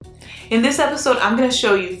In this episode, I'm going to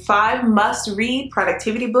show you 5 must-read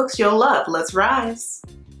productivity books you'll love. Let's rise.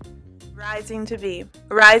 Rising to be.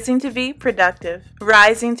 Rising to be productive.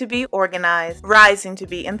 Rising to be organized. Rising to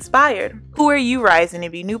be inspired. Who are you rising to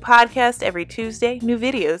be? New podcast every Tuesday, new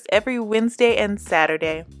videos every Wednesday and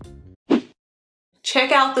Saturday.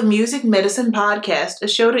 Check out the Music Medicine Podcast, a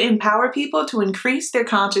show to empower people to increase their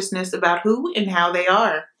consciousness about who and how they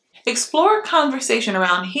are. Explore conversation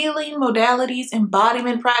around healing, modalities,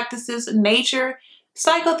 embodiment practices, nature,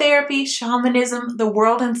 psychotherapy, shamanism, the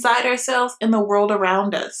world inside ourselves, and the world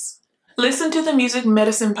around us. Listen to the Music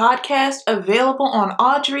Medicine Podcast, available on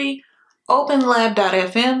Audrey,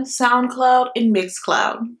 OpenLab.fm, SoundCloud, and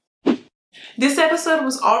Mixcloud. This episode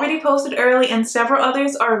was already posted early and several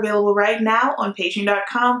others are available right now on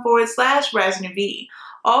patreon.com/RisingToBe,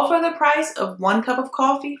 all for the price of 1 cup of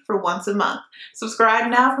coffee for once a month. Subscribe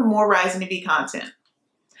now for more Rising to Be content.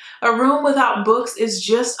 A room without books is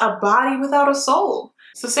just a body without a soul.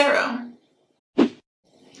 Cicero.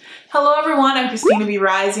 Hello everyone, I'm Christina B.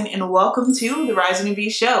 Rising and welcome to the Rising to Be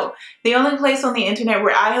Show, the only place on the internet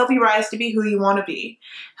where I help you rise to be who you want to be.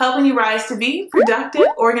 Helping you rise to be productive,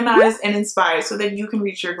 organized, and inspired so that you can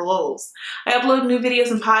reach your goals. I upload new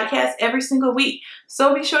videos and podcasts every single week,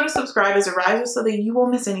 so be sure to subscribe as a riser so that you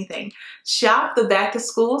won't miss anything. Shop the back to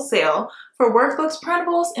school sale for workbooks,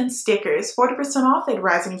 printables, and stickers, 40% off at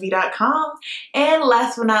risingtobe.com. And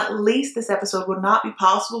last but not least, this episode would not be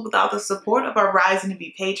possible without the support of our Rising to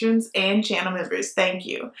Be patrons and channel members. Thank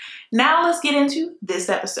you. Now let's get into this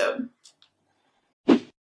episode.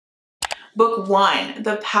 Book 1,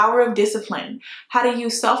 The Power of Discipline, How to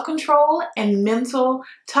Use Self-Control and Mental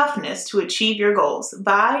Toughness to Achieve Your Goals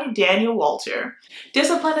by Daniel Walter.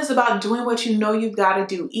 Discipline is about doing what you know you've got to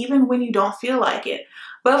do, even when you don't feel like it.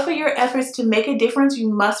 But for your efforts to make a difference, you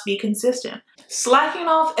must be consistent. Slacking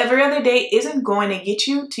off every other day isn't going to get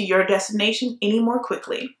you to your destination any more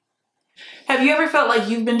quickly. Have you ever felt like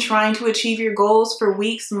you've been trying to achieve your goals for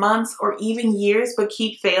weeks, months, or even years, but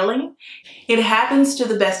keep failing? It happens to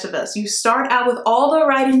the best of us. You start out with all the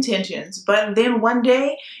right intentions, but then one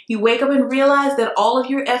day you wake up and realize that all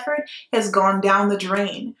of your effort has gone down the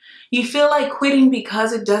drain. You feel like quitting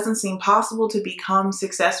because it doesn't seem possible to become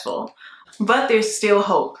successful. But there's still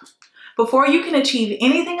hope. Before you can achieve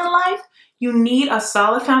anything in life, you need a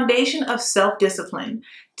solid foundation of self-discipline.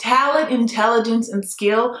 Talent, intelligence, and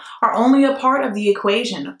skill are only a part of the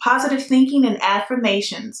equation. Positive thinking and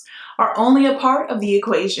affirmations are only a part of the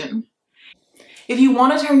equation. If you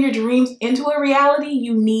want to turn your dreams into a reality,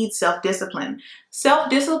 you need self-discipline.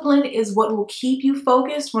 Self-discipline is what will keep you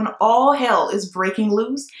focused when all hell is breaking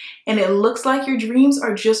loose and it looks like your dreams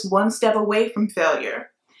are just one step away from failure.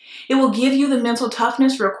 It will give you the mental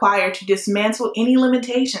toughness required to dismantle any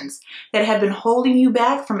limitations that have been holding you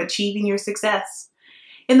back from achieving your success.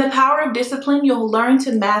 In the power of discipline, you'll learn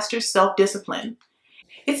to master self-discipline.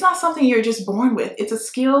 It's not something you're just born with. It's a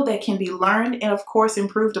skill that can be learned and, of course,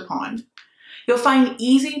 improved upon. You'll find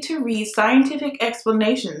easy to read scientific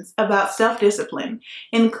explanations about self-discipline,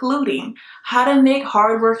 including how to make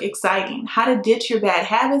hard work exciting, how to ditch your bad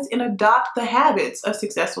habits and adopt the habits of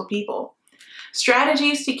successful people.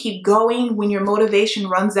 Strategies to keep going when your motivation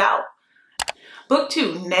runs out. Book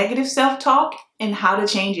 2, Negative Self-Talk and How to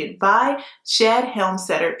Change It by Shad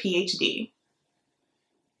Helmstetter, PhD.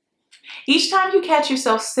 Each time you catch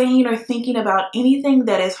yourself saying or thinking about anything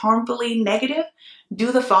that is harmfully negative,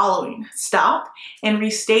 do the following. Stop and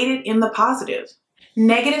restate it in the positive.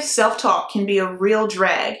 Negative self-talk can be a real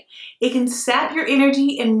drag. It can sap your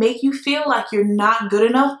energy and make you feel like you're not good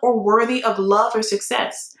enough or worthy of love or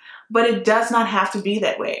success. But it does not have to be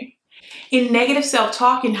that way. In Negative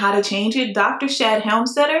Self-Talk and How to Change It, Dr. Shad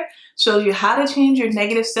Helmstetter shows you how to change your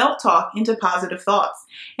negative self-talk into positive thoughts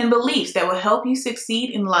and beliefs that will help you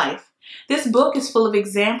succeed in life. This book is full of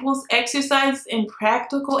examples, exercises, and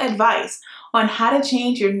practical advice on how to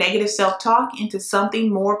change your negative self-talk into something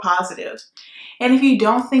more positive. And if you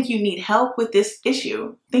don't think you need help with this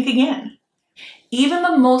issue, think again. Even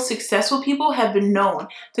the most successful people have been known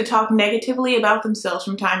to talk negatively about themselves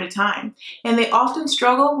from time to time, and they often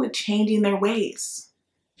struggle with changing their ways.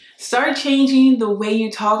 Start changing the way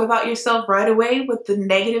you talk about yourself right away with the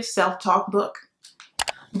Negative Self-Talk book.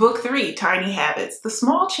 Book 3, Tiny Habits, The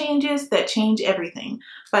Small Changes That Change Everything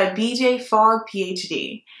by BJ Fogg,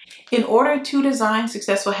 PhD. In order to design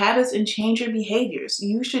successful habits and change your behaviors,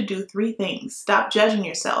 you should do 3 things. Stop judging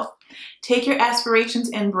yourself. Take your aspirations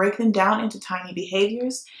and break them down into tiny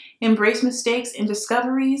behaviors. Embrace mistakes and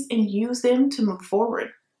discoveries and use them to move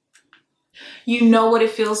forward. You know what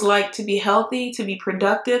it feels like to be healthy, to be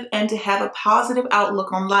productive, and to have a positive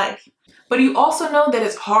outlook on life. But you also know that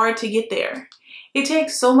it's hard to get there. It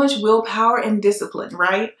takes so much willpower and discipline,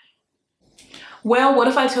 right? Well, what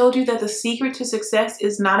if I told you that the secret to success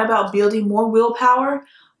is not about building more willpower,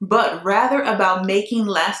 but rather about making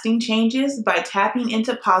lasting changes by tapping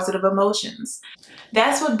into positive emotions?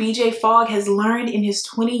 That's what BJ Fogg has learned in his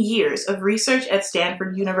 20 years of research at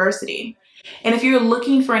Stanford University. And if you're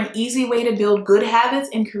looking for an easy way to build good habits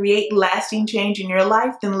and create lasting change in your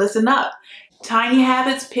life, then listen up. Tiny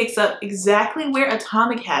Habits picks up exactly where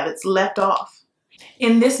Atomic Habits left off.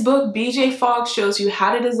 In this book, BJ Fogg shows you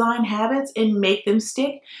how to design habits and make them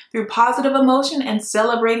stick through positive emotion and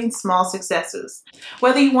celebrating small successes.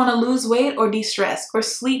 Whether you want to lose weight or de-stress or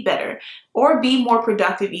sleep better or be more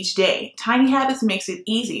productive each day, Tiny Habits makes it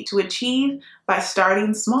easy to achieve by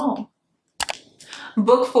starting small.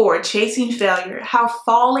 Book 4, Chasing Failure: How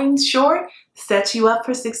Falling Short Sets You Up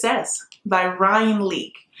for Success by Ryan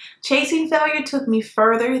Leake. Chasing failure took me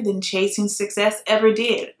further than chasing success ever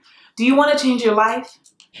did. Do you want to change your life?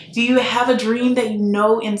 Do you have a dream that you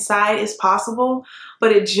know inside is possible,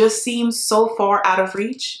 but it just seems so far out of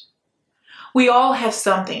reach? We all have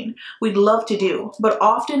something we'd love to do, but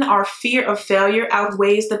often our fear of failure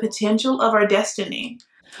outweighs the potential of our destiny.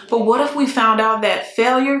 But what if we found out that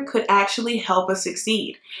failure could actually help us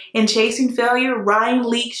succeed? In Chasing Failure, Ryan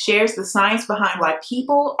Leake shares the science behind why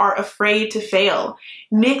people are afraid to fail,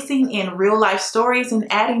 mixing in real-life stories and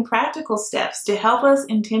adding practical steps to help us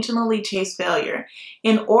intentionally chase failure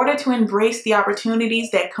in order to embrace the opportunities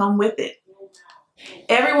that come with it.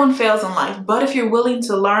 Everyone fails in life, but if you're willing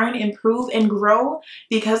to learn, improve, and grow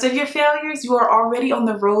because of your failures, you are already on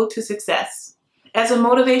the road to success. As a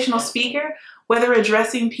motivational speaker, whether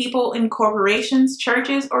addressing people in corporations,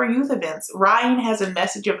 churches, or youth events, Ryan has a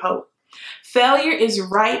message of hope. Failure is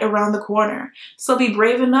right around the corner, so be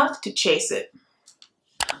brave enough to chase it.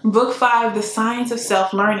 Book 5, The Science of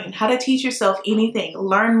Self-Learning: How to Teach Yourself Anything,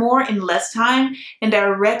 Learn More in Less Time, and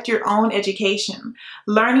Direct Your Own Education.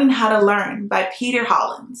 Learning How to Learn by Peter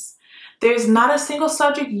Hollins. There's not a single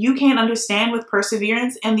subject you can't understand with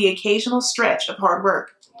perseverance and the occasional stretch of hard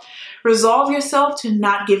work. Resolve yourself to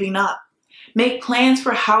not giving up. Make plans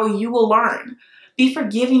for how you will learn. Be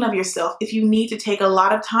forgiving of yourself if you need to take a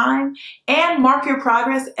lot of time, and mark your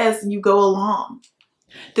progress as you go along.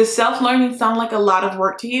 Does self-learning sound like a lot of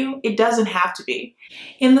work to you? It doesn't have to be.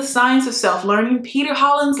 In The Science of Self-Learning, Peter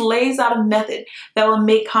Hollins lays out a method that will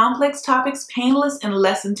make complex topics painless and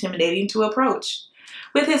less intimidating to approach.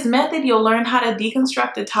 With his method, you'll learn how to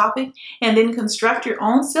deconstruct a topic and then construct your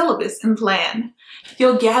own syllabus and plan.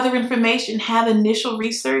 You'll gather information, have initial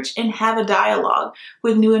research, and have a dialogue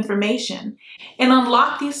with new information. And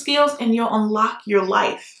unlock these skills and you'll unlock your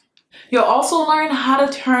life. You'll also learn how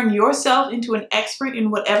to turn yourself into an expert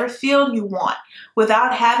in whatever field you want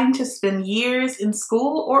without having to spend years in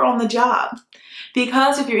school or on the job.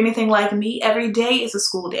 Because if you're anything like me, every day is a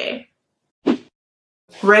school day.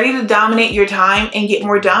 Ready to dominate your time and get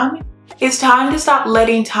more done? It's time to stop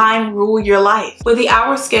letting time rule your life. With the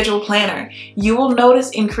Hour Schedule Planner, you will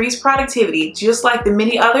notice increased productivity just like the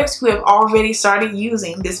many others who have already started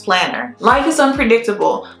using this planner. Life is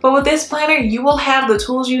unpredictable, but with this planner, you will have the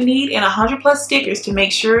tools you need and 100+ stickers to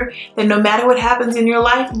make sure that no matter what happens in your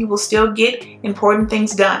life, you will still get important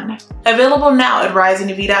things done. Available now at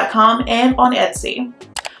risingtov.com and on Etsy.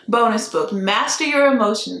 Bonus book, Master Your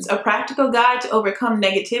Emotions: A Practical Guide to Overcome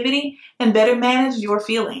Negativity and Better Manage Your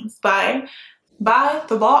Feelings by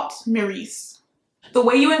Thibaut Maurice. The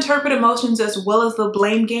way you interpret emotions as well as the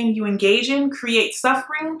blame game you engage in creates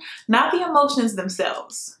suffering, not the emotions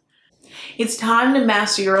themselves. It's time to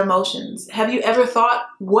master your emotions. Have you ever thought,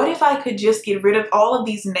 what if I could just get rid of all of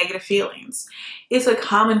these negative feelings? It's a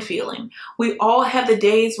common feeling. We all have the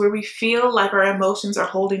days where we feel like our emotions are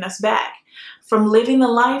holding us back from living the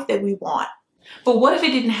life that we want. But what if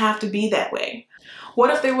it didn't have to be that way? What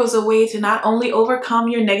if there was a way to not only overcome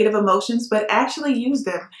your negative emotions, but actually use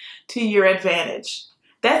them to your advantage?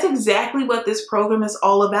 That's exactly what this program is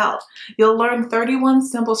all about. You'll learn 31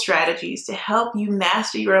 simple strategies to help you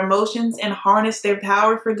master your emotions and harness their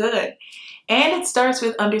power for good. And it starts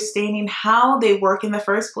with understanding how they work in the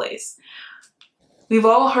first place. We've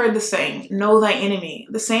all heard the saying, know thy enemy.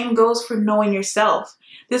 The same goes for knowing yourself.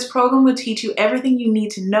 This program will teach you everything you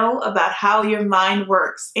need to know about how your mind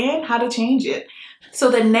works and how to change it, so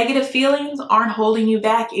that negative feelings aren't holding you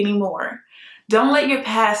back anymore. Don't let your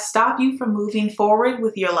past stop you from moving forward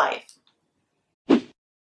with your life.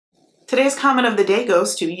 Today's comment of the day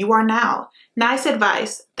goes to You Are Now. Nice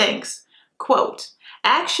advice, thanks. Quote,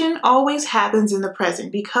 action always happens in the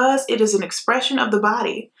present because it is an expression of the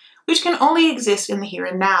body, which can only exist in the here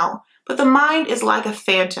and now. But the mind is like a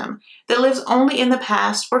phantom that lives only in the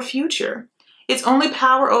past or future. Its only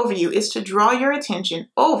power over you is to draw your attention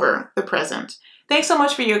over the present. Thanks so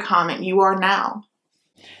much for your comment. You are now.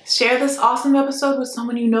 Share this awesome episode with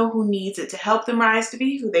someone you know who needs it to help them rise to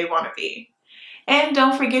be who they want to be. And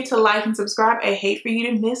don't forget to like and subscribe. I hate for you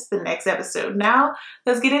to miss the next episode. Now,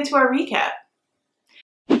 let's get into our recap.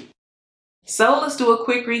 So let's do a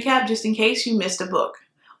quick recap just in case you missed a book.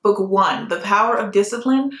 Book 1, The Power of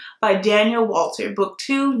Discipline by Daniel Walter. Book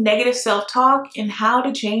 2, Negative Self-Talk and How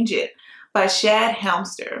to Change It by Shad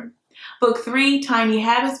Helmster. Book 3, Tiny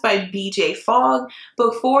Habits by B.J. Fogg.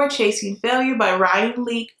 Book 4, Chasing Failure by Ryan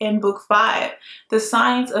Leake. And Book 5, The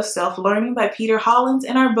Science of Self-Learning by Peter Hollins.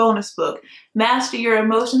 And our bonus book, Master Your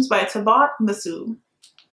Emotions by Tabat Masood.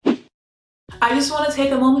 I just want to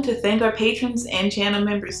take a moment to thank our patrons and channel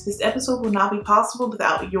members. This episode would not be possible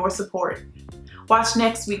without your support. Watch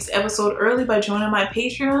next week's episode early by joining my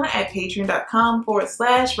Patreon at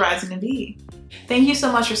patreon.com/risingtobe. Thank you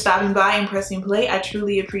so much for stopping by and pressing play. I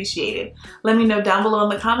truly appreciate it. Let me know down below in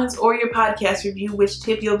the comments or your podcast review which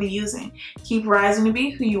tip you'll be using. Keep rising to be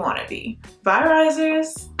who you want to be. Bye,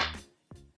 risers!